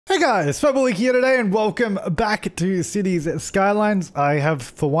Hey guys, Flabaliki here today and welcome back to Cities Skylines. I have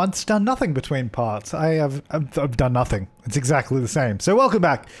for once done nothing between parts. I've done nothing. It's exactly the same. So welcome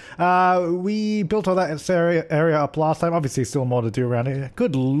back. We built all that area up last time. Obviously still more to do around here.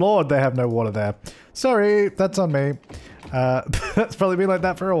 Good lord, they have no water there. Sorry, that's on me. That's probably been like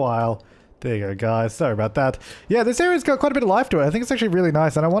that for a while. There you go, guys. Sorry about that. Yeah, this area's got quite a bit of life to it. I think it's actually really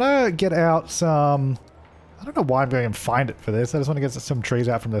nice and I want to get out some... I don't know why I'm going and find it for this. I just want to get some trees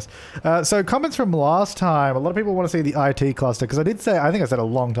out from this. So comments from last time. A lot of people want to see the IT cluster because I did say, I think I said a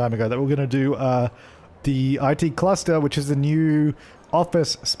long time ago that we're going to do the IT cluster, which is the new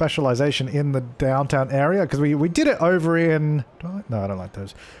office specialization in the downtown area. Because we did it over in... No, I don't like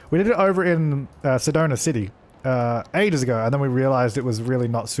those. We did it over in Sedona City ages ago. And then we realized it was really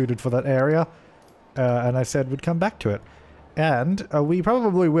not suited for that area. And I said we'd come back to it. And we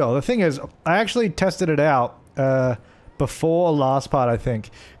probably will. The thing is, I actually tested it out before last part, I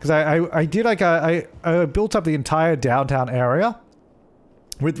think. Because I did like I built up the entire downtown area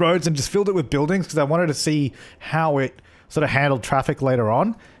with roads and just filled it with buildings because I wanted to see how it sort of handled traffic later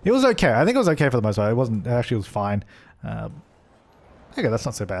on. It was okay. I think it was okay for the most part. It wasn't, actually it was fine. Okay, that's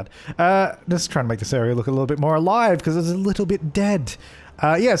not so bad. Just trying to make this area look a little bit more alive because it's a little bit dead.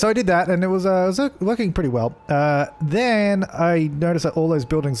 Yeah, so I did that and it was working pretty well. Then I noticed that all those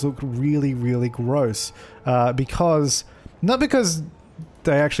buildings look really, really gross. Because, not because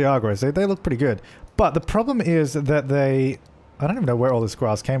they actually are gross, they look pretty good. But the problem is that they, I don't even know where all this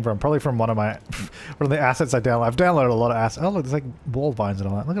grass came from. Probably from one of the assets I downloaded. I've downloaded a lot of assets. Oh look, there's like wall vines and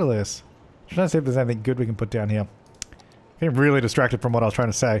all that. Look at this. I'm trying to see if there's anything good we can put down here. Getting really distracted from what I was trying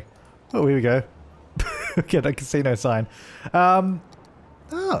to say. Oh, here we go. Get a casino sign. What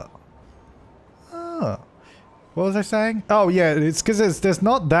was I saying? Oh yeah, it's because there's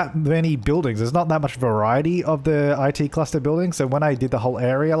not that many buildings. There's not that much variety of the IT cluster buildings. So when I did the whole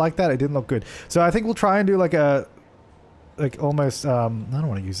area like that, it didn't look good. So I think we'll try and do like almost I don't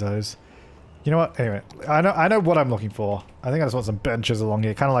want to use those. You know what? Anyway, I know what I'm looking for. I think I just want some benches along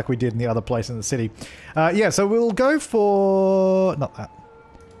here, kind of like we did in the other place in the city. Yeah, so we'll go for not that.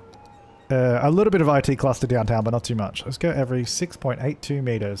 A little bit of IT cluster downtown, but not too much. Let's go every 6.82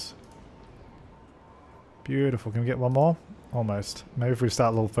 meters. Beautiful. Can we get one more? Almost. Maybe if we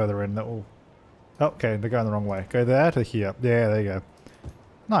start a little further in, that will... Okay, they're going the wrong way. Go there to here. Yeah, there you go.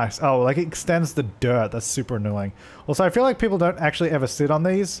 Nice. Oh, like it extends the dirt. That's super annoying. Also, I feel like people don't actually ever sit on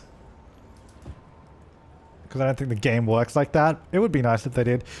these. Because I don't think the game works like that. It would be nice if they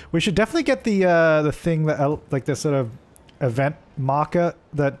did. We should definitely get the thing that, like the sort of event marker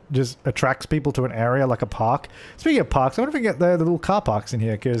that just attracts people to an area like a park. Speaking of parks, I wonder if we can get the little car parks in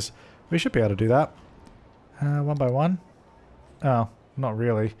here because we should be able to do that. One by one? Oh, not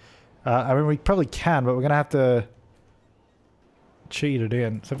really. I mean, we probably can, but we're going to have to cheat it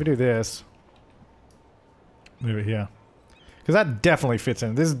in. So if we do this, move it here. Because that definitely fits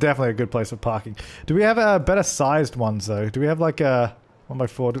in. This is definitely a good place for parking. Do we have better sized ones though? Do we have like a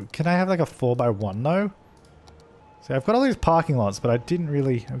 1x4? Can I have like a 4x1 though? See, I've got all these parking lots, but I didn't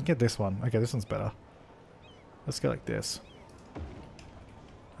really... I can get this one. Okay, this one's better. Let's go like this.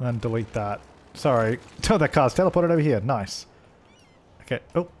 And then delete that. Sorry. Oh, that car's teleported over here. Nice. Okay.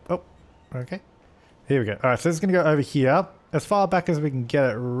 Oh. Okay. Here we go. Alright, so this is going to go over here. As far back as we can get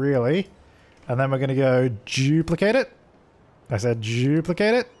it, really. And then we're going to go duplicate it. I said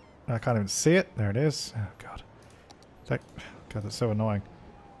duplicate it. I can't even see it. There it is. Oh, God. God, that's so annoying.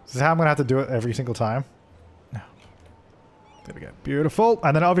 This is how I'm going to have to do it every single time. There we go. Beautiful.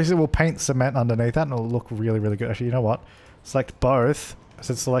 And then obviously we'll paint cement underneath that and it'll look really, really good. Actually, you know what? Select both. I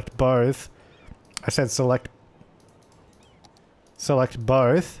said select both. I said select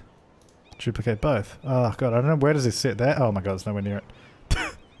both. Duplicate both. Oh god, I don't know. Where does this sit? There? Oh my god, there's nowhere near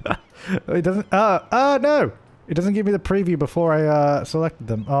it. It doesn't... no! It doesn't give me the preview before I selected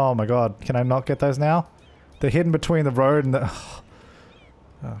them. Oh my god. Can I not get those now? They're hidden between the road and the...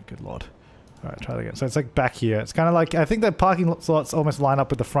 Oh, good lord. Alright, try that again. So it's like back here. It's kind of like... I think the parking slots almost line up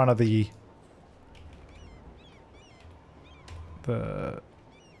with the front of the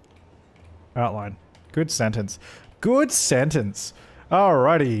outline. Good sentence. Good sentence.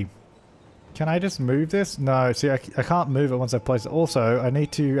 Alrighty. Can I just move this? No, see, I can't move it once I've placed it. Also, I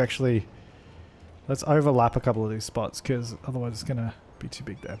need to actually... Let's overlap a couple of these spots, because otherwise it's going to be too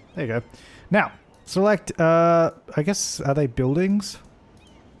big there. There you go. Now, select... I guess, are they buildings?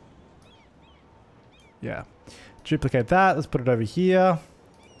 Yeah. Duplicate that. Let's put it over here.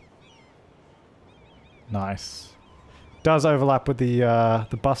 Nice. Does overlap with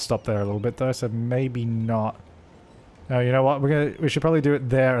the bus stop there a little bit though, so maybe not. No, you know what? We should probably do it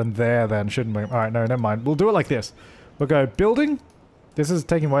there and there then, shouldn't we? All right, no, never mind. We'll do it like this. We'll go building, This is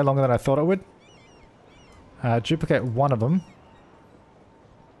taking way longer than I thought it would. Duplicate one of them.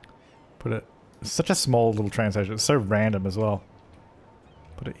 Put it... Such a small little train station. It's so random as well.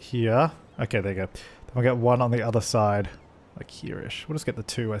 Put it here. Okay, there you go. Then we'll get one on the other side. Like here-ish. We'll just get the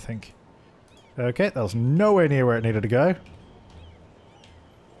 2, I think. Okay, that was nowhere near where it needed to go.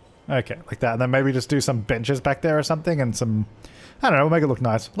 Okay, like that. And then maybe just do some benches back there or something and some... I don't know, we'll make it look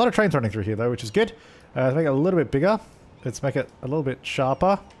nice. A lot of trains running through here though, which is good. Let's make it a little bit bigger. Let's make it a little bit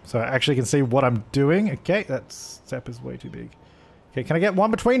sharper so I actually can see what I'm doing. Okay, that step is way too big. Okay, can I get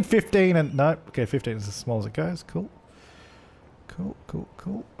one between 15 and... No, okay, 15 is as small as it goes. Cool. Cool, cool,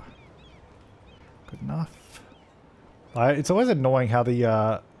 cool. Good enough. It's always annoying how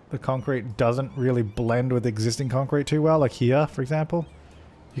the concrete doesn't really blend with existing concrete too well. Like here, for example.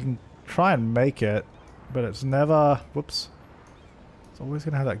 You can try and make it, but it's never... Whoops. It's always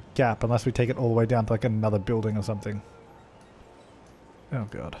going to have that gap unless we take it all the way down to like another building or something. Oh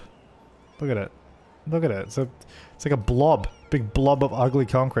god. Look at it. Look at it. It's like a blob. Big blob of ugly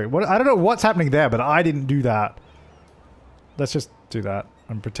concrete. What? I don't know what's happening there, but I didn't do that. Let's just do that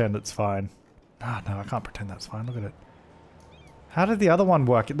and pretend it's fine. Ah, no, I can't pretend that's fine. Look at it. How did the other one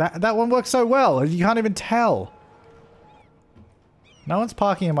work? That one worked so well. You can't even tell. No one's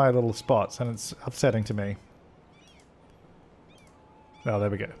parking in my little spots, and it's upsetting to me. Oh,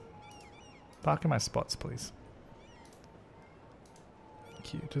 there we go. Park in my spots, please.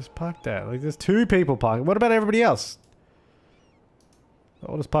 Thank you. Just park there. Like, there's 2 people parking. What about everybody else?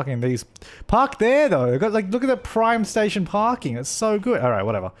 All just parking in these. Park there, though. Got, like, look at the prime station parking. It's so good. All right,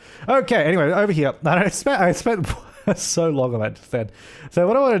 whatever. Okay, anyway, over here. I spent so long on that just then. So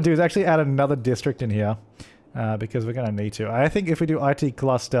what I want to do is actually add another district in here. Because we're going to need to. I think if we do IT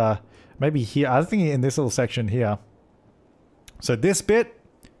cluster, maybe here. I was thinking in this little section here. So this bit,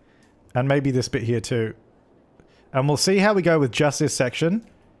 and maybe this bit here too. And we'll see how we go with just this section.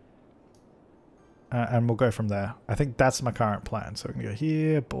 And we'll go from there. I think that's my current plan. So we're going to go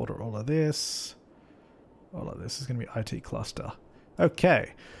here, border all of this. All of this is going to be IT cluster.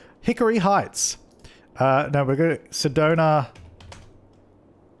 Okay. Hickory Heights. No, we're going to Sedona...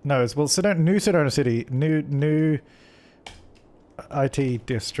 No, it's, well, Sedona, new Sedona City, new IT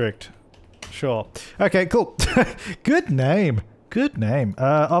district. Sure. Okay, cool. Good name. Good name.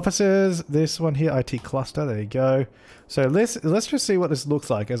 Offices, this one here, IT cluster, there you go. So let's just see what this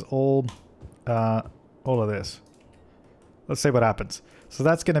looks like as all of this. Let's see what happens. So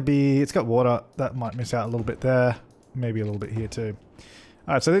that's going to be, it's got water, that might miss out a little bit there, maybe a little bit here too.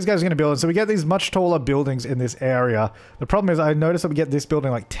 Alright, so these guys are going to build, so we get these much taller buildings in this area. The problem is I noticed that we get this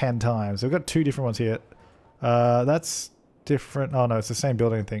building like 10 times. So we've got 2 different ones here. That's different. Oh no, it's the same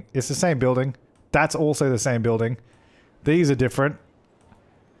building, I think. It's the same building. That's also the same building. These are different.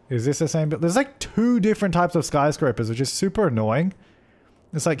 Is this the same building? There's like 2 different types of skyscrapers, which is super annoying.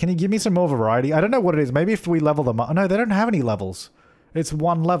 It's like, can you give me some more variety? I don't know what it is. Maybe if we level them up. Oh, no, they don't have any levels. It's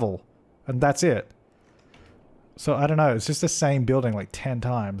 1 level. And that's it. So, I don't know. It's just the same building like 10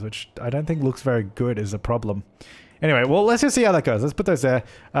 times, which I don't think looks very good is a problem. Anyway, well, let's just see how that goes. Let's put those there.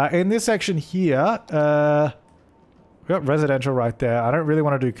 In this section here, we've got residential right there. I don't really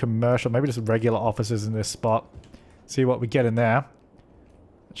want to do commercial. Maybe just regular offices in this spot. See what we get in there.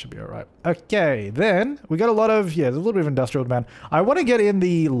 That should be alright. Okay, then we got a lot of, yeah, there's a little bit of industrial demand. I want to get in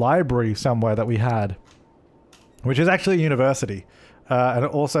the library somewhere that we had, which is actually a university. And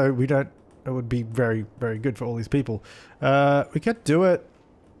also, we don't, it would be very, very good for all these people. We could do it.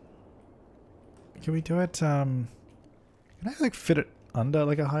 Can we do it? Can I like fit it under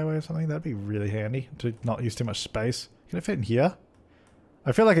like a highway or something? That'd be really handy to not use too much space. Can it fit in here?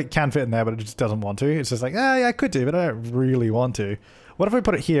 I feel like it can fit in there, but it just doesn't want to. It's just like, yeah, I could do, but I don't really want to. What if we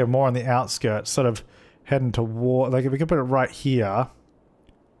put it here, more on the outskirts, sort of heading toward, like if we could put it right here.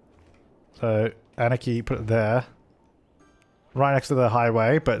 So, Anarchy, put it there. Right next to the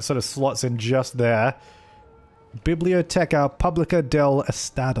highway, but it sort of slots in just there. Biblioteca Pública del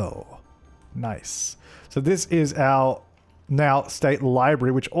Estado. Nice. So this is our now state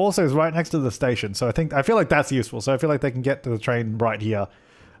library, which also is right next to the station. So I feel like that's useful. So I feel like they can get to the train right here.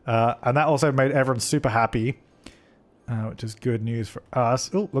 And that also made everyone super happy, which is good news for us.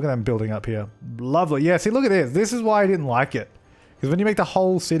 Oh, look at them building up here. Lovely. Yeah, see, look at this. This is why I didn't like it. Because when you make the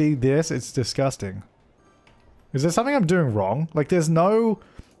whole city this, it's disgusting. Is there something I'm doing wrong? Like, there's no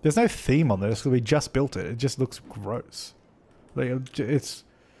theme on this because we just built it. It just looks gross. Like, it's...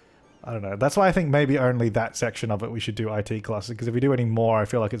 I don't know. That's why I think maybe only that section of it we should do IT cluster, because if we do any more, I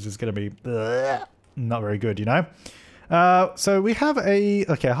feel like it's just going to be not very good, you know? So we have a...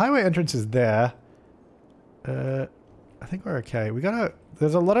 Okay, highway entrance is there. I think we're okay. We gotta...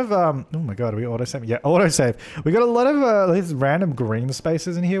 there's a lot of oh my god, are we autosave? Yeah, autosave. We got a lot of these random green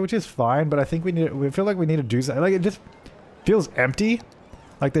spaces in here, which is fine, but I think we feel like we need to do something. Like, it just feels empty.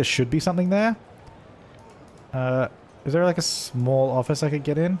 Like there should be something there. Is there like a small office I could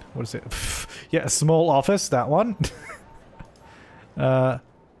get in? What is it? Yeah, a small office, that one. I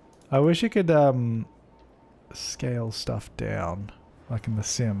wish you could scale stuff down, like in The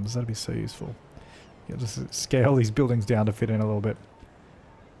Sims. That'd be so useful. Yeah, just scale these buildings down to fit in a little bit.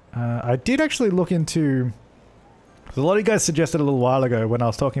 I did actually look into... A lot of you guys suggested a little while ago when I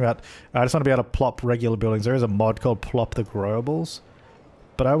was talking about... I just want to be able to plop regular buildings. There is a mod called Plop the Growables.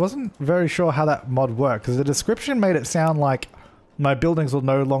 But I wasn't very sure how that mod worked, because the description made it sound like my buildings will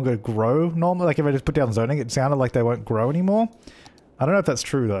no longer grow normally. Like if I just put down zoning, it sounded like they won't grow anymore. I don't know if that's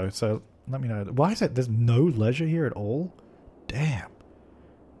true though, so let me know. Why is it there's no leisure here at all? Damn.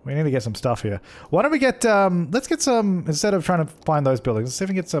 We need to get some stuff here. Why don't we get, let's get some, instead of trying to find those buildings, let's see if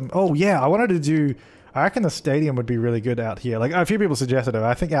we can get some, oh yeah, I wanted to do, I reckon the stadium would be really good out here. Like a few people suggested it,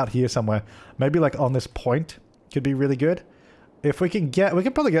 I think out here somewhere, maybe like on this point could be really good. If we can get, we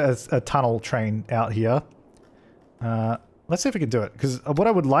can probably get a tunnel train out here. Let's see if we can do it. Because what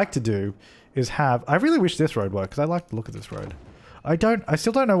I would like to do is have, I really wish this road worked, because I like to look at this road. I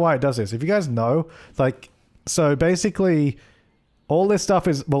still don't know why it does this. If you guys know, like, so basically, all this stuff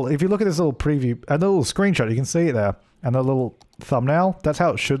is, well, if you look at this little preview, a little screenshot, you can see it there. And the little thumbnail, that's how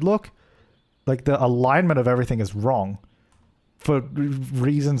it should look. Like, the alignment of everything is wrong. For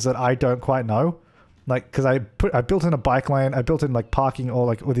reasons that I don't quite know. Like, because I built in a bike lane, I built in like parking or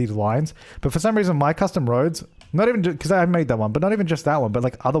like with these lines, but for some reason my custom roads, not even because I made that one, but not even just that one, but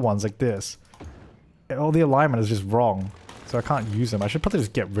like other ones like this, all the alignment is just wrong, so I can't use them. I should probably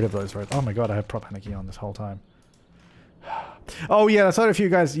just get rid of those roads. Oh my god, I have prop panicky on this whole time. Oh yeah, that's what a few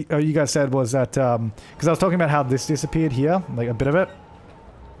guys you guys said was that because I was talking about how this disappeared here, like a bit of it,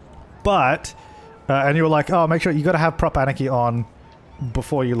 but and you were like, oh, make sure you got to have prop anarchy on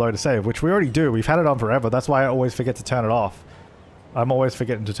before you load a save, which we already do. We've had it on forever. That's why I always forget to turn it off. I'm always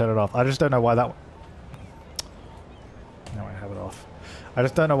forgetting to turn it off. I just don't know why that one... Now I have it off. I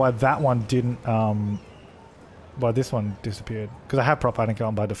just don't know why that one didn't, why this one disappeared. Because I have prop anarchy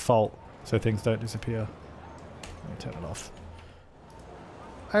on by default, so things don't disappear. Let me turn it off.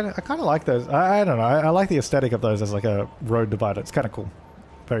 I kind of like those. I don't know. I like the aesthetic of those as like a road divider. It's kind of cool.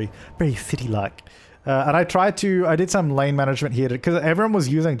 Very, very city-like. And I did some lane management here because everyone was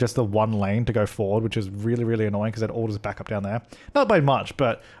using just the one lane to go forward, which is really, really annoying because it orders back up down there. Not by much,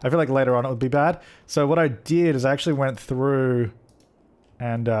 but I feel like later on it would be bad. So what I did is I actually went through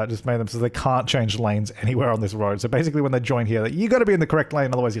and just made them so they can't change lanes anywhere on this road. So basically when they join here, you got to be in the correct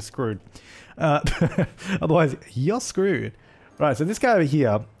lane, otherwise you're screwed. Otherwise you're screwed. Right, so this guy over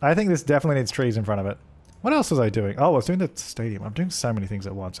here, I think this definitely needs trees in front of it. What else was I doing? Oh, I was doing the stadium. I'm doing so many things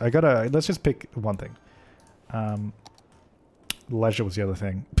at once. Let's just pick one thing. Leisure was the other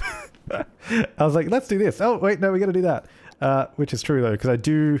thing. I was like, let's do this. Oh, wait, no, we gotta do that. Which is true though, because I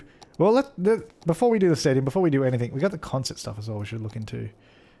do... Well, before we do the stadium, before we do anything, we got the concert stuff as well we should look into.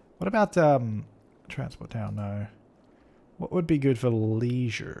 What about, transport down? No. What would be good for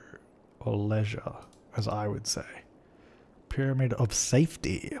leisure? Or leisure, as I would say. Pyramid of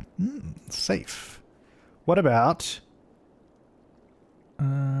safety. Safe. What about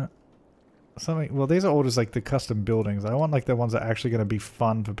something? Well, these are all just like the custom buildings. I want like the ones that are actually going to be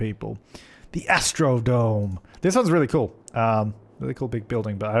fun for people. The Astrodome. This one's really cool. Really cool big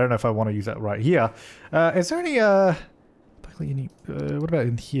building, but I don't know if I want to use that right here. Is there any what about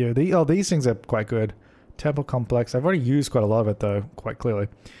in here? These things are quite good. Temple complex. I've already used quite a lot of it though, quite clearly.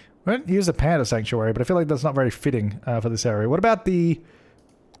 I don't use the panda sanctuary, but I feel like that's not very fitting for this area. What about the...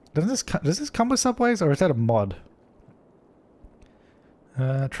 Does this come with subways, or is that a mod?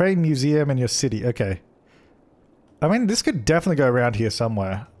 Train museum in your city. Okay. I mean, this could definitely go around here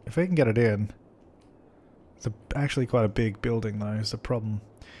somewhere. If we can get it in. It's actually quite a big building, though, is the problem.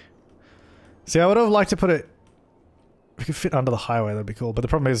 See, I would have liked to put it... If we could fit under the highway, that'd be cool. But the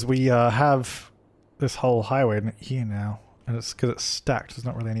problem is we have this whole highway here now. And it's because it's stacked. There's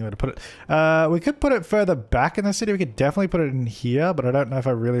not really anywhere to put it. We could put it further back in the city. We could definitely put it in here, but I don't know if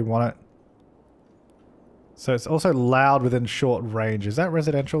I really want it. So it's also loud within short range. Is that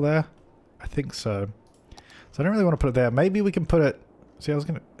residential there? I think so. So I don't really want to put it there. Maybe we can put it... See, I was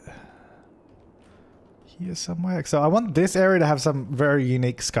going to... Here somewhere. So I want this area to have some very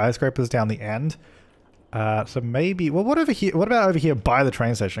unique skyscrapers down the end. So maybe... Well, what about over here by the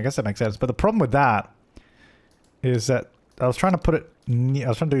train station? I guess that makes sense. But the problem with that is that I was trying to put it near, I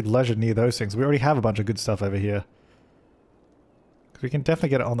was trying to do leisure near those things. We already have a bunch of good stuff over here. We can definitely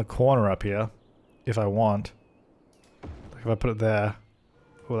get it on the corner up here, if I want. Like if I put it there.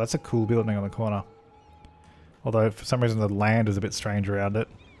 Oh, that's a cool building on the corner. Although, for some reason, the land is a bit strange around it.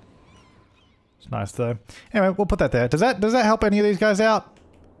 It's nice, though. Anyway, we'll put that there. Does that help any of these guys out?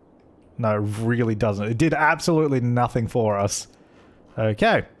 No, it really doesn't. It did absolutely nothing for us.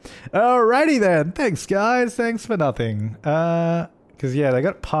 Okay. Alrighty then. Thanks, guys. Thanks for nothing. Because, yeah, they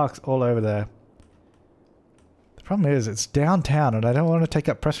got parks all over there. The problem is, it's downtown, and I don't want to take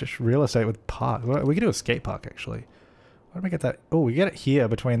up precious real estate with parks. We could do a skate park, actually. Why don't we get that? Oh, we get it here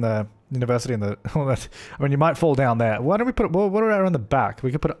between the university and the... I mean, you might fall down there. Why don't we put it... Well, what about on the back?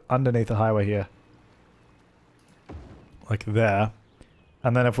 We could put it underneath the highway here. Like there.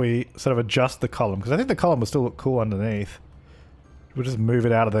 And then if we sort of adjust the column, because I think the column will still look cool underneath. We'll just move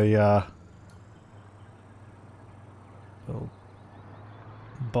it out of the little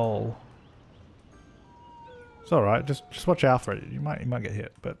bowl. It's alright, just watch out for it. You might get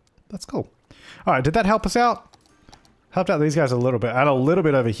hit, but that's cool. Alright, did that help us out? Helped out these guys a little bit, and a little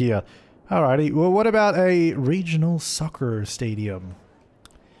bit over here. Alrighty, well what about a regional soccer stadium?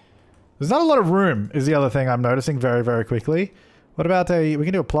 There's not a lot of room, is the other thing I'm noticing very, very quickly. What about we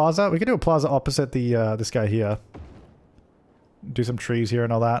can do a plaza? We can do a plaza opposite the this guy here. Do some trees here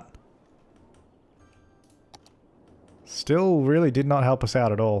and all that. Still really did not help us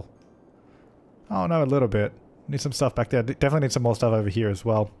out at all. Oh no, a little bit. Need some stuff back there. Definitely need some more stuff over here as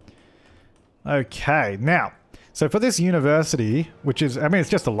well. Okay, now, so for this university, which is, I mean, it's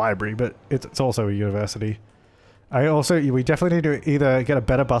just a library, but it's also a university. We definitely need to either get a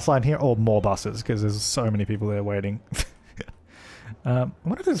better bus line here or more buses, because there's so many people there waiting. I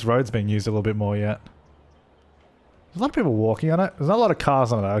wonder if this road's being used a little bit more yet. There's a lot of people walking on it. There's not a lot of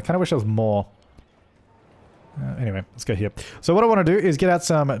cars on it. I kind of wish there was more. Anyway, let's go here. So what I want to do is get out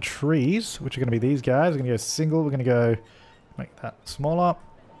some trees, which are going to be these guys. We're going to go single. We're going to go make that smaller.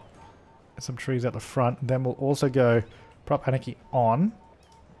 Get some trees out the front. Then we'll also go prop anarchy on.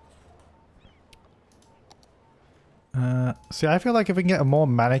 See, I feel like if we can get a more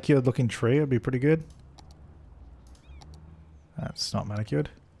manicured looking tree, it would be pretty good. That's not manicured.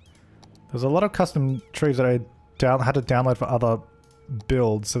 There's a lot of custom trees that I had to download for other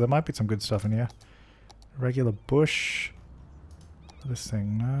builds, so there might be some good stuff in here. Regular bush. This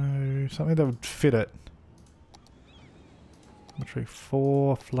thing, no. Something that would fit it. Tree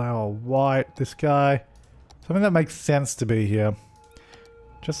 4, flower white, this guy. Something that makes sense to be here.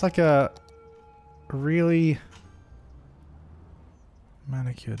 Just like a really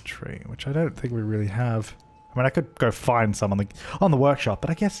manicured tree, which I don't think we really have. I mean, I could go find some on the workshop, but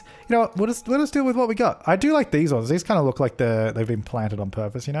I guess, you know what, we'll just deal with what we got. I do like these ones. These kind of look like they've been planted on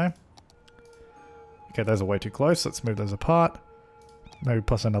purpose, you know? Okay, those are way too close. Let's move those apart. Maybe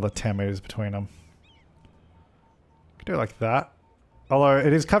plus another 10 meters between them. Could do it like that. Although,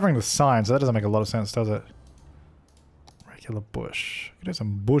 it is covering the sign, so that doesn't make a lot of sense, does it? Regular bush. Could do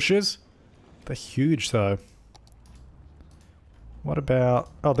some bushes. They're huge, though. What about...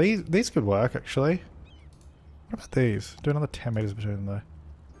 Oh, these could work, actually. What about these? Do another 10 meters between them, though.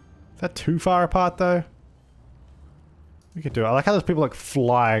 Is that too far apart, though? We could do it. I like how there's people, like,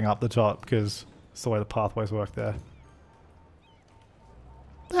 flying up the top, because it's the way the pathways work there.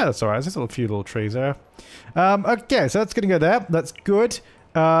 Yeah, that's alright. There's just a few little trees there. Okay, so that's going to go there. That's good.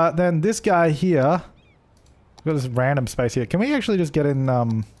 Then this guy here... We've got this random space here. Can we actually just get in,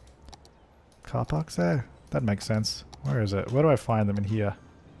 car parks there? That makes sense. Where is it? Where do I find them in here?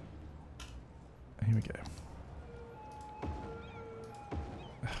 Here we go.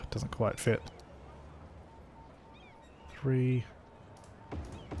 Doesn't quite fit. 3.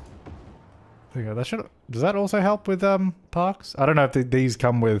 There you go. That should. Does that also help with parks? I don't know if these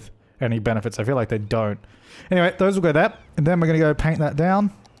come with any benefits. I feel like they don't. Anyway, those will go there, and then we're gonna go paint that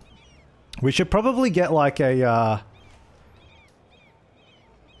down. We should probably get like a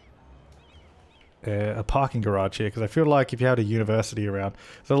parking garage here, because I feel like if you had a university around,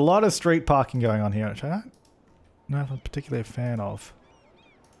 there's a lot of street parking going on here, which I don't know if I'm particularly a fan of.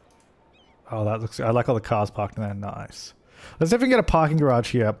 Oh, that looks... I like all the cars parked in there. Nice. Let's see if we can get a parking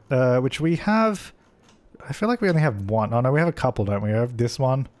garage here, which we have... I feel like we only have one. Oh, no, we have a couple, don't we? We have this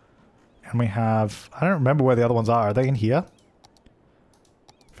one, and we have... I don't remember where the other ones are. Are they in here?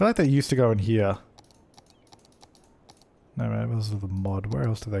 I feel like they used to go in here. No, maybe this is the mod. Where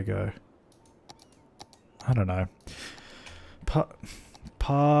else do they go? I don't know.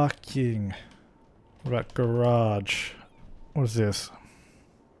 Parking. What about garage? What is this?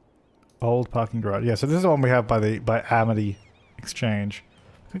 Old parking garage. Yeah, so this is the one we have by Amity Exchange.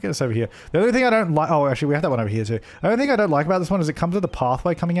 Let's get this over here. The only thing I don't like... Oh, actually, we have that one over here too. The only thing I don't like about this one is it comes with a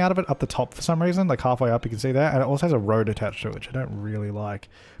pathway coming out of it up the top for some reason. Like halfway up, you can see that. And it also has a road attached to it, which I don't really like.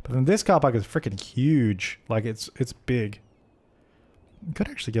 But then this car park is freaking huge. Like, it's big. We could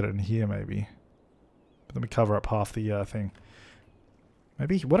actually get it in here, maybe. But then we cover up half the thing.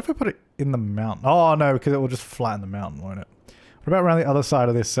 Maybe, what if we put it in the mountain? Oh, no, because it will just flatten the mountain, won't it? What about around the other side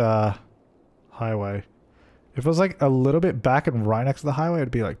of this highway? If it was like a little bit back and right next to the highway,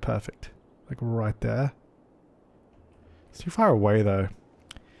 it'd be like perfect. Like right there. It's too far away though.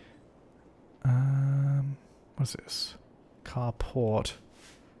 What's this? Carport.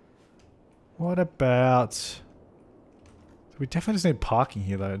 What about... So we definitely just need parking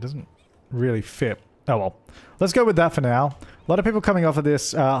here though. It doesn't really fit. Oh well. Let's go with that for now. A lot of people coming off of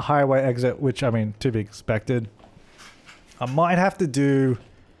this highway exit, which, I mean, to be expected. I might have to do...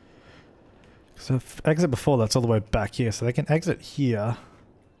 So exit before that's all the way back here, so they can exit here.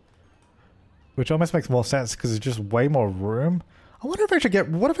 Which almost makes more sense because there's just way more room. I wonder if I should get...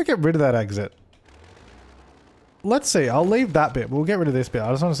 What if I get rid of that exit? Let's see. I'll leave that bit. We'll get rid of this bit.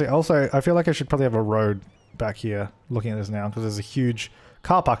 I just want to see. Also, I feel like I should probably have a road back here looking at this now because there's a huge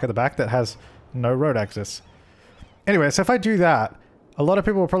car park at the back that has no road access. Anyway, so if I do that, a lot of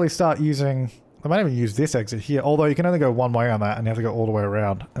people will probably start using... They might even use this exit here, although you can only go one way on that and you have to go all the way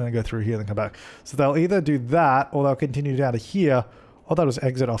around and then go through here and then come back. So they'll either do that or they'll continue down to here or they'll just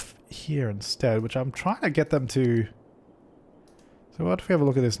exit off here instead, which I'm trying to get them to... So what if we have a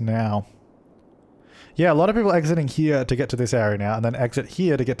look at this now? Yeah, a lot of people exiting here to get to this area now and then exit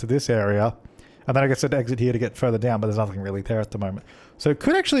here to get to this area. And then I guess I'd exit here to get further down, but there's nothing really there at the moment. So it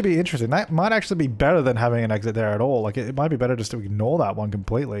could actually be interesting. That might actually be better than having an exit there at all. Like it might be better just to ignore that one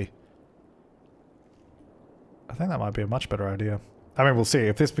completely. I think that might be a much better idea. I mean, we'll see.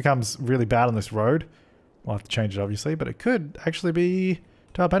 If this becomes really bad on this road, we'll have to change it, obviously. But it could actually be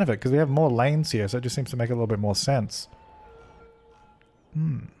to our benefit, because we have more lanes here, so it just seems to make a little bit more sense.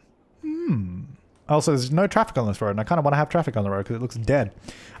 Also, there's no traffic on this road, and I kind of want to have traffic on the road, because it looks dead.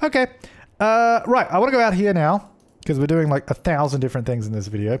 Okay. Right, I want to go out here now, because we're doing like 1,000 different things in this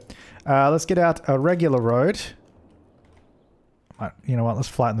video. Let's get out a regular road. Right, you know what? Let's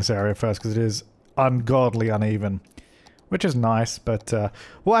flatten this area first, because it is ungodly uneven, which is nice, but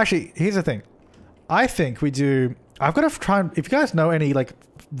well, actually, here's the thing. I think we do... I've got to try and... If you guys know any like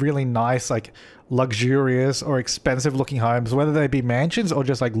really nice, like luxurious or expensive looking homes, whether they be mansions or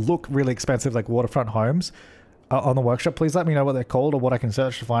just like look really expensive like waterfront homes on the workshop, please let me know what they're called or what I can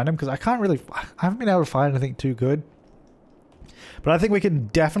search to find them, because I haven't been able to find anything too good. But I think we can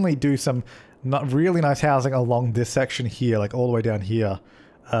definitely do some not really nice housing along this section here, like all the way down here.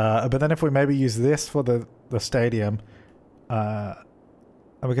 But then if we maybe use this for the stadium, and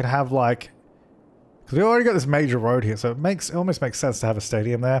we could have like, because we already got this major road here, so it almost makes sense to have a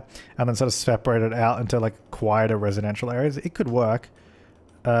stadium there, and then sort of separate it out into like quieter residential areas. It could work.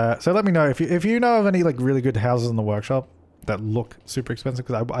 So let me know if you know of any like really good houses in the workshop that look super expensive,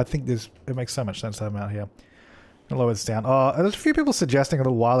 because I think it makes so much sense to have them out here. Lower this down. Oh, there's a few people suggesting a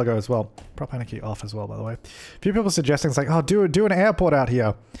little while ago as well. Prop anarchy off as well, by the way. A few people suggesting it's like, oh, do an airport out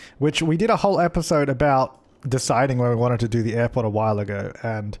here, which we did a whole episode about deciding where we wanted to do the airport a while ago,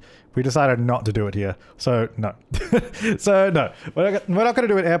 and we decided not to do it here. So no, so no, we're not going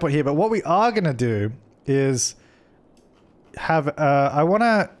to do an airport here. But what we are going to do is have I want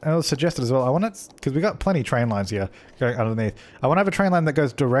to, and I'll suggest it as well. I want to, because we got plenty of train lines here going underneath. I want to have a train line that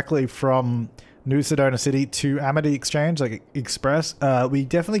goes directly from New Sedona City to Amity Exchange, like Express. We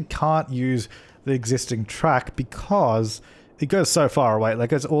definitely can't use the existing track because it goes so far away. Like,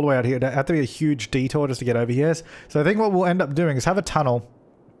 it goes all the way out here. It'd have to be a huge detour just to get over here. So I think what we'll end up doing is have a tunnel.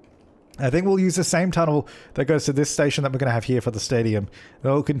 I think we'll use the same tunnel that goes to this station that we're going to have here for the stadium.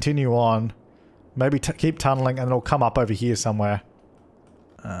 It'll continue on. Maybe keep tunneling, and it'll come up over here somewhere.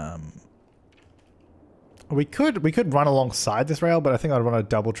 We could run alongside this rail, but I think I'd want to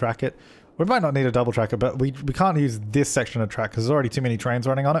double track it. We might not need a double tracker, but we can't use this section of track because there's already too many trains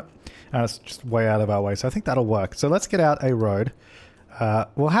running on it, and it's just way out of our way. So I think that'll work. So let's get out a road.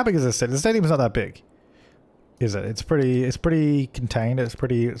 Well, how big is this stadium? The stadium's not that big, is it? It's pretty contained. It's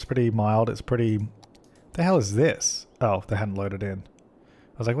pretty mild. It's pretty... The hell is this? Oh, they hadn't loaded in.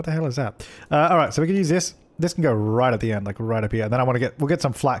 I was like, what the hell is that? All right, so we can use this. This can go right at the end, like right up here. And then we'll get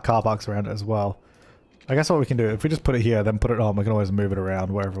some flat car parks around it as well. I guess what we can do, if we just put it here, then put it on, we can always move it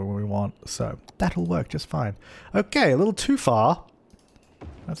around wherever we want. So that'll work just fine. Okay, a little too far.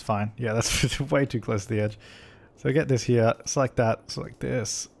 That's fine. Yeah, that's way too close to the edge. So get this here, select that, select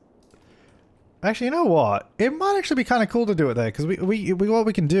this. Actually, you know what? It might actually be kind of cool to do it there, because what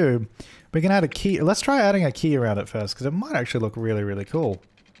we can do, we can add a key. Let's try adding a key around it first, because it might actually look really, really cool.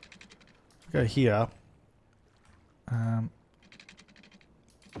 Go here.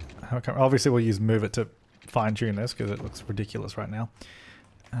 Okay, obviously we'll use move it to fine tune this, because it looks ridiculous right now.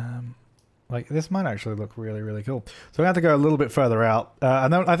 Like, this might actually look really, really cool. So we have to go a little bit further out.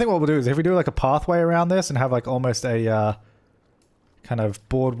 And then I think what we'll do is if we do like a pathway around this and have like almost a kind of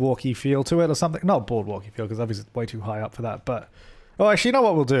boardwalky feel to it or something. Not boardwalky feel, because obviously it's way too high up for that. But, oh, actually, you know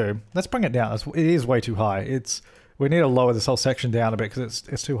what we'll do? Let's bring it down. It is way too high. We need to lower this whole section down a bit because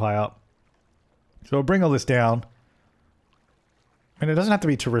it's too high up. So we'll bring all this down. I mean, it doesn't have to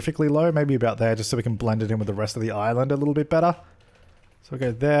be terrifically low. Maybe about there, just so we can blend it in with the rest of the island a little bit better. So we'll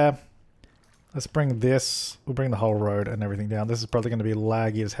go there. Let's bring this. We'll bring the whole road and everything down. This is probably going to be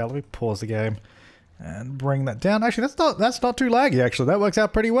laggy as hell. Let me pause the game and bring that down. Actually, that's not too laggy, actually. That works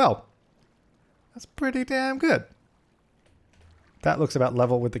out pretty well. That's pretty damn good. That looks about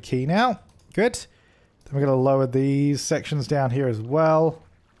level with the key now. Good. Then we're going to lower these sections down here as well.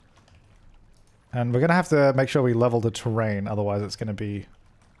 And we're going to have to make sure we level the terrain. Otherwise, it's going to be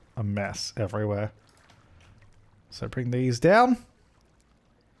a mess everywhere. So bring these down.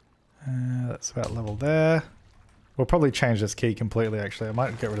 That's about level there. We'll probably change this key completely, actually. I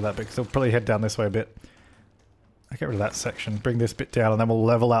might get rid of that bit, because it'll probably head down this way a bit. I'll get rid of that section, bring this bit down, and then we'll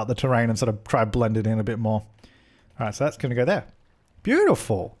level out the terrain and sort of try blend it in a bit more. Alright, so that's going to go there.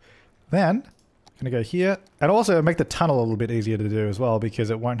 Beautiful! Then, I'm going to go here. And also make the tunnel a little bit easier to do as well, because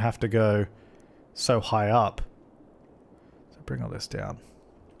it won't have to go so high up. So bring all this down.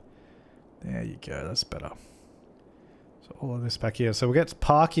 There you go, that's better. All of this back here. So we'll get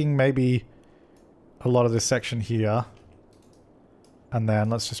parking maybe a lot of this section here. And then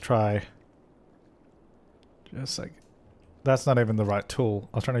let's just try... Just like... That's not even the right tool.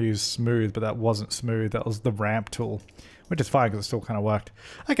 I was trying to use smooth, but that wasn't smooth. That was the ramp tool. Which is fine because it still kind of worked.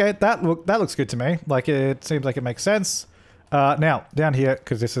 Okay, that looks good to me. Like, it seems like it makes sense. Now, down here,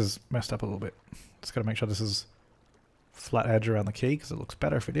 because this is messed up a little bit. Just got to make sure this is flat edge around the key, because it looks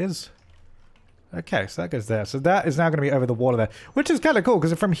better if it is. Okay, so that goes there. So that is now going to be over the water there, which is kind of cool,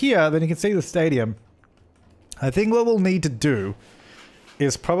 because from here, then you can see the stadium. I think what we'll need to do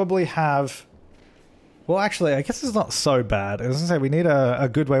is probably have... Well, actually, I guess it's not so bad. I was going to say, we need a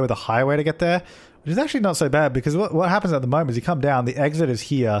good way with a highway to get there, which is actually not so bad, because what happens at the moment is you come down, the exit is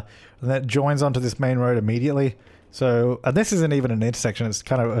here, and that joins onto this main road immediately. So, and this isn't even an intersection, it's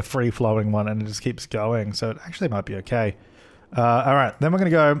kind of a free-flowing one, and it just keeps going, so it actually might be okay. Alright, then we're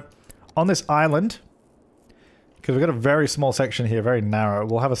going to go... On this island, because we've got a very small section here, very narrow,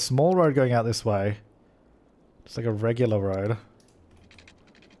 we'll have a small road going out this way. Just like a regular road.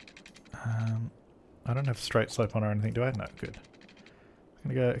 I don't have straight slope on or anything, do I? No, good.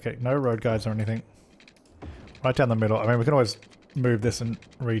 I'm gonna go, okay, no road guides or anything. Right down the middle. I mean, we can always move this and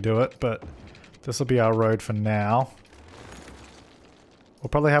redo it, but this will be our road for now. We'll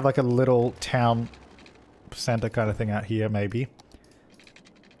probably have like a little town center kind of thing out here, maybe.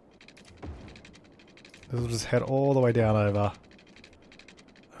 This will just head all the way down over.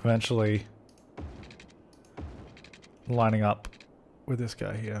 Eventually lining up with this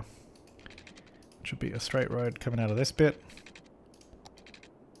guy here. Should be a straight road coming out of this bit.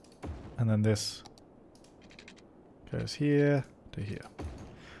 And then this goes here to here.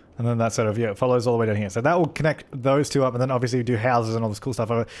 And then that sort of, yeah, it follows all the way down here. So that will connect those two up, and then obviously we do houses and all this cool stuff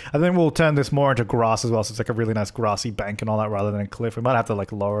over. And then we'll turn this more into grass as well, so it's like a really nice grassy bank and all that rather than a cliff. We might have to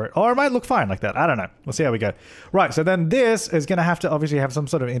like lower it, or it might look fine like that. I don't know. We'll see how we go. Right, so then this is going to have to obviously have some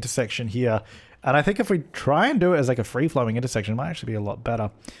sort of intersection here. And I think if we try and do it as like a free-flowing intersection, it might actually be a lot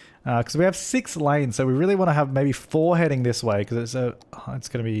better. Because we have 6 lanes, so we really want to have maybe 4 heading this way, because it's going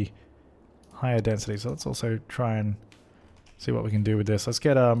to be higher density. So let's also try and see what we can do with this. Let's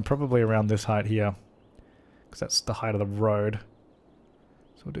get probably around this height here, because that's the height of the road.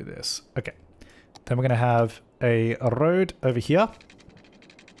 So we'll do this. Okay. Then we're going to have a road over here.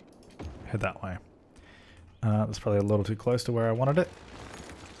 Head that way. That's probably a little too close to where I wanted it.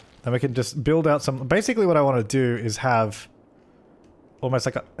 Then we can just build out some... Basically what I want to do is have almost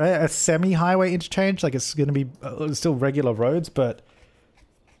like a semi-highway interchange. Like it's going to be still regular roads, but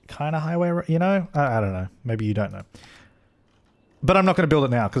kind of highway, you know? I don't know. Maybe you don't know. But I'm not going to build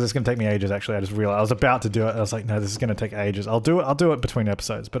it now because it's going to take me ages, actually. I just realized I was about to do it. I was like, no, this is going to take ages. I'll do it between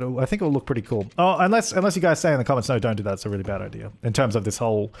episodes, but I think it'll look pretty cool. Oh, unless you guys say in the comments, no, don't do that. It's a really bad idea in terms of this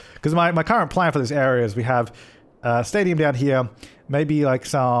whole... Because my current plan for this area is we have a stadium down here, maybe like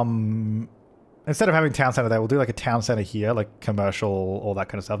some... Instead of having town center there, we'll do like a town center here, like commercial, all that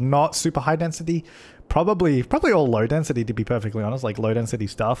kind of stuff. Not super high density. Probably all low density, to be perfectly honest, like low density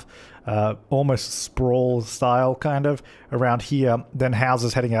stuff. Almost sprawl style kind of around here. Then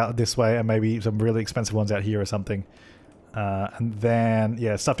houses heading out this way and maybe some really expensive ones out here or something. And then,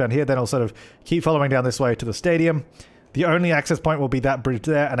 yeah, stuff down here. Then I'll sort of keep following down this way to the stadium. The only access point will be that bridge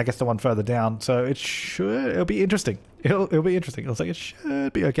there, and I guess the one further down. So it'll be interesting. It'll be interesting. It's like it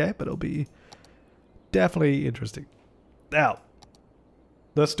should be okay, but it'll be Definitely interesting. Now,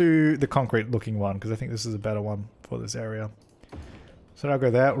 let's do the concrete looking one, because I think this is a better one for this area. So I'll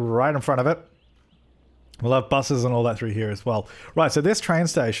go there, right in front of it. We'll have buses and all that through here as well. Right, so this train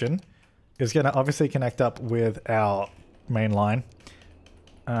station is going to obviously connect up with our main line.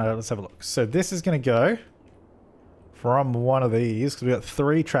 Let's have a look. So this is going to go from one of these, because we've got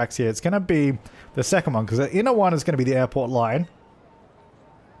 3 tracks here. It's going to be the second one, because the inner one is going to be the airport line.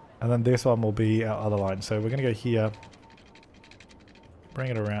 And then this one will be our other line. So we're going to go here. Bring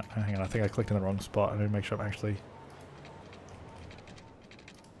it around. Oh, hang on, I think I clicked in the wrong spot. I need to make sure I'm actually...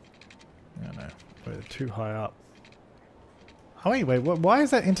 Oh no, we're too high up. Oh wait, why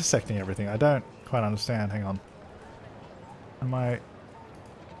is that intersecting everything? I don't quite understand. Hang on. Am I...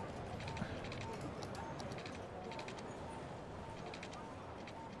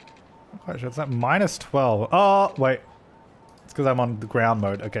 Not quite sure. It's that minus 12. Oh, wait. It's because I'm on the ground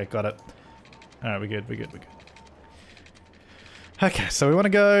mode. Okay, got it. Alright, we're good. Okay, so we want to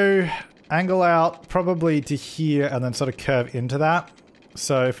go angle out probably to here and then sort of curve into that.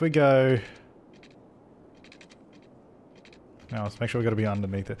 So if we go... Now let's make sure we've got to be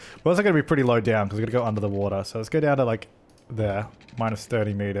underneath it. We're also going to be pretty low down because we're going to go under the water. So let's go down to like there, minus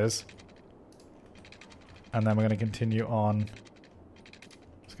 30 meters. And then we're going to continue on.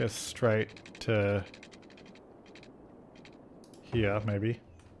 Let's go straight to here, maybe.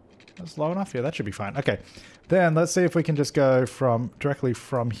 That's low enough? Yeah, that should be fine. Okay. Then let's see if we can just go from directly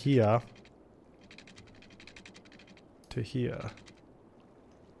from here to here.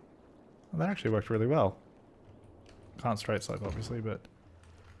 Well, that actually worked really well. Can't straight slope, obviously, but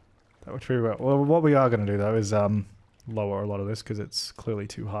that worked pretty well. Well, what we are going to do, though, is lower a lot of this because it's clearly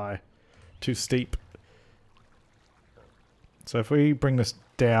too high, too steep. So if we bring this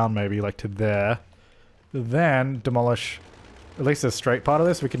down maybe like to there, then demolish at least the straight part of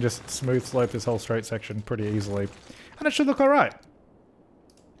this, we can just smooth slope this whole straight section pretty easily. And it should look alright.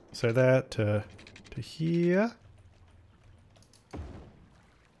 So there to here.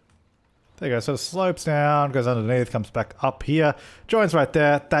 There you go, so it slopes down, goes underneath, comes back up here, joins right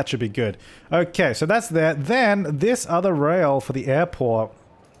there, that should be good. Okay, so that's there. Then this other rail for the airport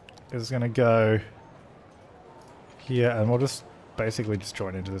is going to go here, and we'll just basically just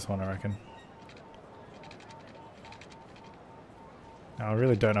join into this one, I reckon. Now, I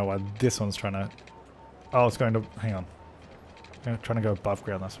really don't know why this one's trying to... Oh, it's going to... Hang on. I'm trying to go above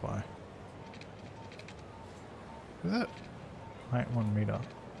ground, that's why. Is that... Right, 1 meter.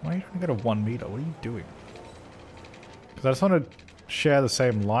 Why are you trying to go to 1 meter? What are you doing? Because I just want to share the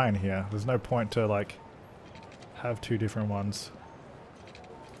same line here. There's no point to, like, have 2 different ones.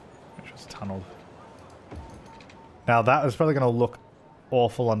 It's just tunneled. Now, that is probably going to look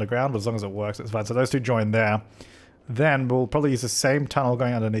awful underground, but as long as it works, it's fine. So those 2 join there. Then we'll probably use the same tunnel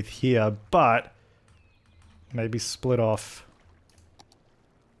going underneath here, but maybe split off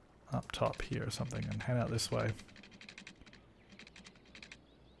up top here or something and head out this way.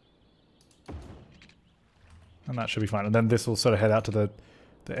 And that should be fine. And then this will sort of head out to the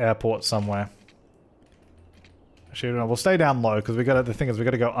airport somewhere. Actually, no, we'll stay down low because we got the thing is we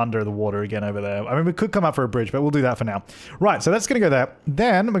got to go under the water again over there. I mean, we could come up for a bridge, but we'll do that for now. Right, so that's going to go there.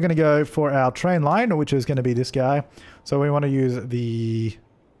 Then we're going to go for our train line, which is going to be this guy. So we want to use the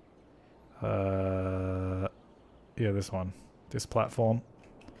yeah, this one, this platform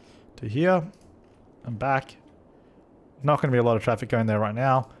to here and back. Not going to be a lot of traffic going there right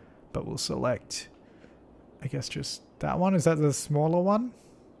now, but we'll select, I guess, just that one. Is that the smaller one?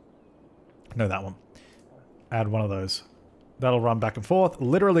 No, that one. Add one of those. That'll run back and forth.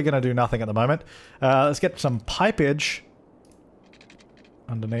 Literally going to do nothing at the moment. Let's get some pipage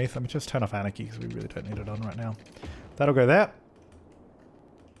underneath. Let me just turn off Anarchy because we really don't need it on right now. That'll go there.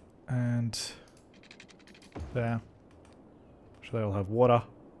 And there. So they all have water.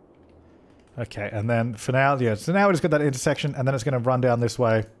 Okay, and then for now, yeah, so now we just got that intersection and then it's going to run down this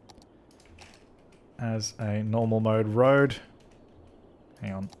way as a normal mode road.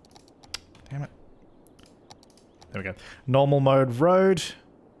 Hang on. Damn it. There we go. Normal mode road.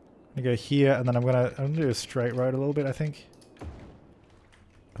 I'm gonna go here, and then I'm gonna do a straight road a little bit, I think. And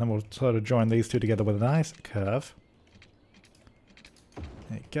then we'll sort of join these 2 together with a nice curve.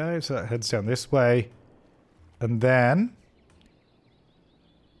 There you go. So that heads down this way. And then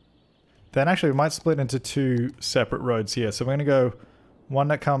actually we might split into 2 separate roads here. So we're gonna go one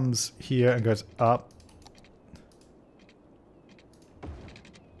that comes here and goes up.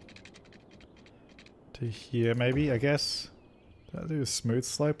 To here, maybe, I guess. Did I do a smooth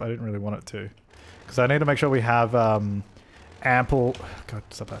slope? I didn't really want it to. Because I need to make sure we have ample... God,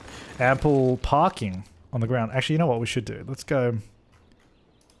 stop that. Ample parking on the ground. Actually, you know what we should do? Let's go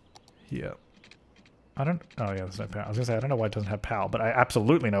here. I don't... Oh, yeah, there's no power. I was going to say, I don't know why it doesn't have power, but I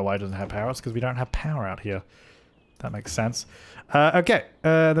absolutely know why it doesn't have power. It's because we don't have power out here. That makes sense. Okay,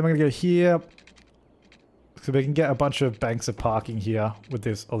 then we're going to go here. So we can get a bunch of banks of parking here with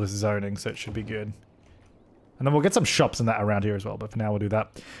this all this zoning, so it should be good. And then we'll get some shops and that around here as well, but for now we'll do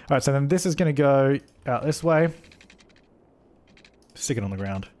that. Alright, so then this is going to go out this way. Stick it on the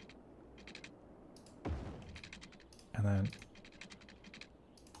ground. And then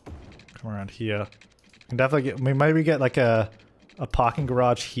come around here. Can definitely get, maybe get like a parking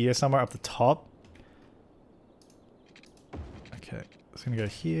garage here somewhere up the top. Okay, it's going to go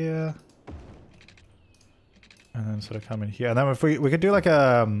here. And then sort of come in here. And then if we could do like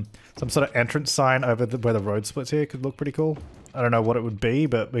some sort of entrance sign over where the road splits here, could look pretty cool. I don't know what it would be,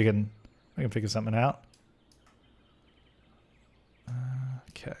 but we can figure something out.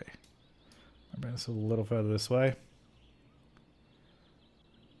 Okay. I'll bring this a little further this way.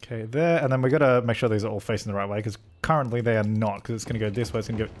 Okay, there. And then we got to make sure these are all facing the right way, because currently they are not, because it's going to go this way. It's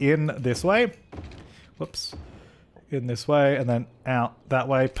going to go in this way. Whoops. In this way, and then out that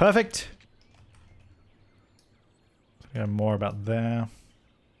way. Perfect. Yeah, more about there.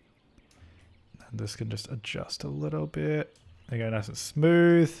 And this can just adjust a little bit. There you go, nice and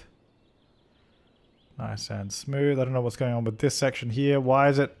smooth. Nice and smooth. I don't know what's going on with this section here. Why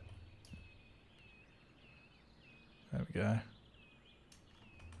is it? There we go.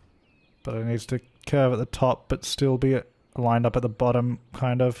 But it needs to curve at the top, but still be lined up at the bottom,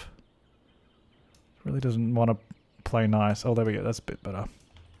 kind of. Really doesn't want to play nice. Oh, there we go. That's a bit better.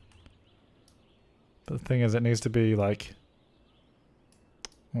 But the thing is, it needs to be like...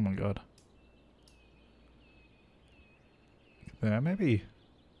 Oh my god. There, maybe...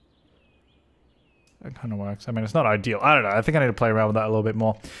 That kind of works. I mean, it's not ideal. I don't know. I think I need to play around with that a little bit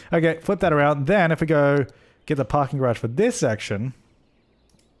more. Okay, flip that around. Then, if we go get the parking garage for this section...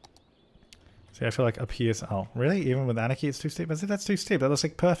 See, I feel like up here... Oh, really? Even with Anarchy, it's too steep? I think that's too steep. That looks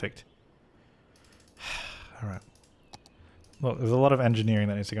like perfect. Alright. Look, there's a lot of engineering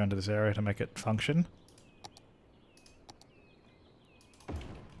that needs to go into this area to make it function.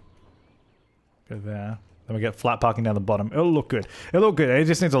 Go there. Then we get flat parking down the bottom. It'll look good. It'll look good. It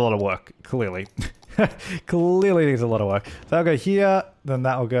just needs a lot of work, clearly. Clearly needs a lot of work. So that'll go here, then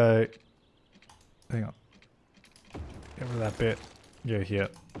that'll go... Hang on. Get rid of that bit. Go here.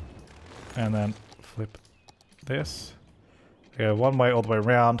 And then flip this. Go one way all the way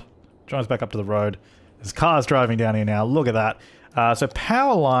around. Joins back up to the road. There's cars driving down here now. Look at that. So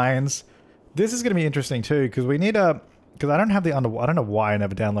power lines. This is going to be interesting too, because we need a... Because I don't have the underwater... I don't know why I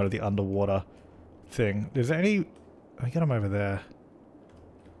never downloaded the underwater thing. Is there any... I got them over there.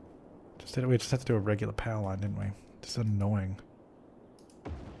 We just had to do a regular power line, didn't we? Just annoying.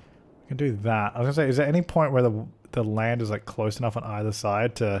 We can do that. I was going to say, is there any point where the land is like close enough on either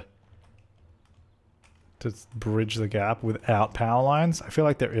side to bridge the gap without power lines? I feel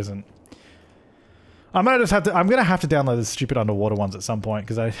like there isn't. I'm gonna have to download the stupid underwater ones at some point,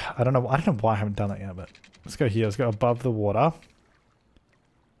 because I don't know why I haven't done that yet, but let's go here. Let's go above the water.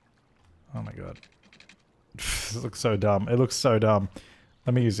 Oh my god. This looks so dumb. It looks so dumb.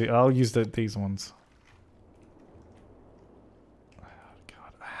 Let me use it. I'll use these ones. Oh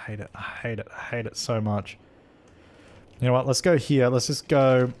god, I hate it. I hate it. I hate it so much. You know what? Let's go here. Let's just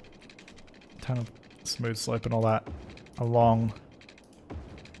go kind of smooth slope and all that along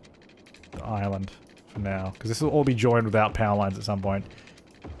the island for now, because this will all be joined without power lines at some point.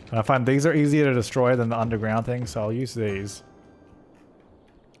 And I find these are easier to destroy than the underground thing, so I'll use these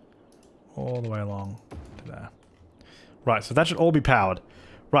all the way along to there. Right, so that should all be powered.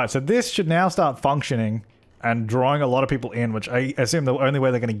 Right, so this should now start functioning and drawing a lot of people in, which I assume the only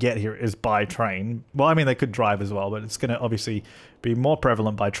way they're going to get here is by train. Well, I mean, they could drive as well, but it's going to obviously be more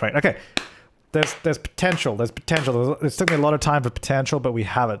prevalent by train. Okay. There's potential. There's potential. It's took me a lot of time for potential, but we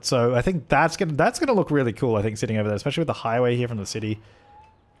have it. So I think that's gonna look really cool. I think sitting over there, especially with the highway here from the city,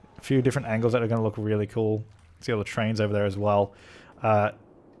 a few different angles that are gonna look really cool. See all the trains over there as well.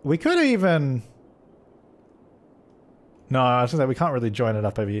 We could even. No, I was gonna say we can't really join it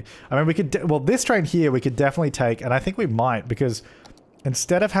up over here. I mean, we could. Well, this train here we could definitely take, and I think we might, because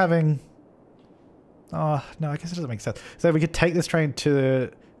instead of having. Oh no, I guess it doesn't make sense. So we could take this train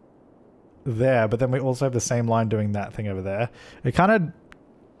to there, but then we also have the same line doing that thing over there. It kind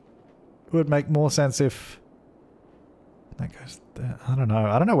of would make more sense if that goes there. I don't know.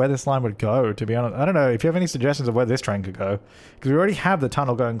 I don't know where this line would go, to be honest. I don't know if you have any suggestions of where this train could go, because we already have the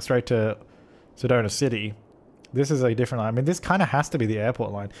tunnel going straight to Sedona City. This is a different line. I mean, this kind of has to be the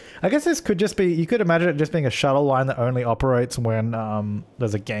airport line. I guess this could just be, you could imagine it just being a shuttle line that only operates when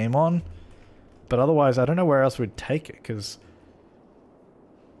there's a game on. But otherwise, I don't know where else we'd take it, because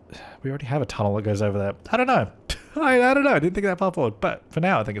we already have a tunnel that goes over there. I don't know. I don't know. I didn't think that far forward. But for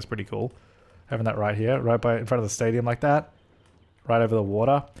now, I think it's pretty cool. Having that right here, right in front of the stadium like that. Right over the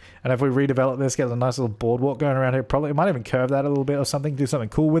water. And if we redevelop this, get a nice little boardwalk going around here, probably, it might even curve that a little bit or something, do something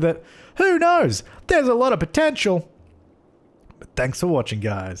cool with it. Who knows? There's a lot of potential. But thanks for watching,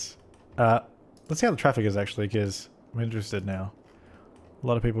 guys. Let's see how the traffic is actually, because I'm interested now. A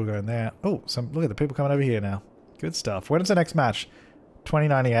lot of people going there. Oh, look at the people coming over here now. Good stuff. When is the next match?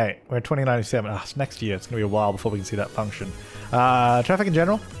 2098. We're in 2097. It's next year. It's going to be a while before we can see that function. Traffic in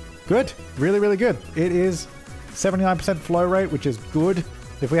general, good. Really, really good. It is 79% flow rate, which is good.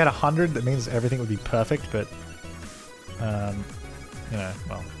 If we had 100, that means everything would be perfect, but, you know,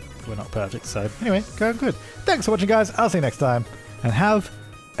 well, we're not perfect, so anyway, going good. Thanks for watching, guys. I'll see you next time, and have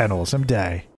an awesome day.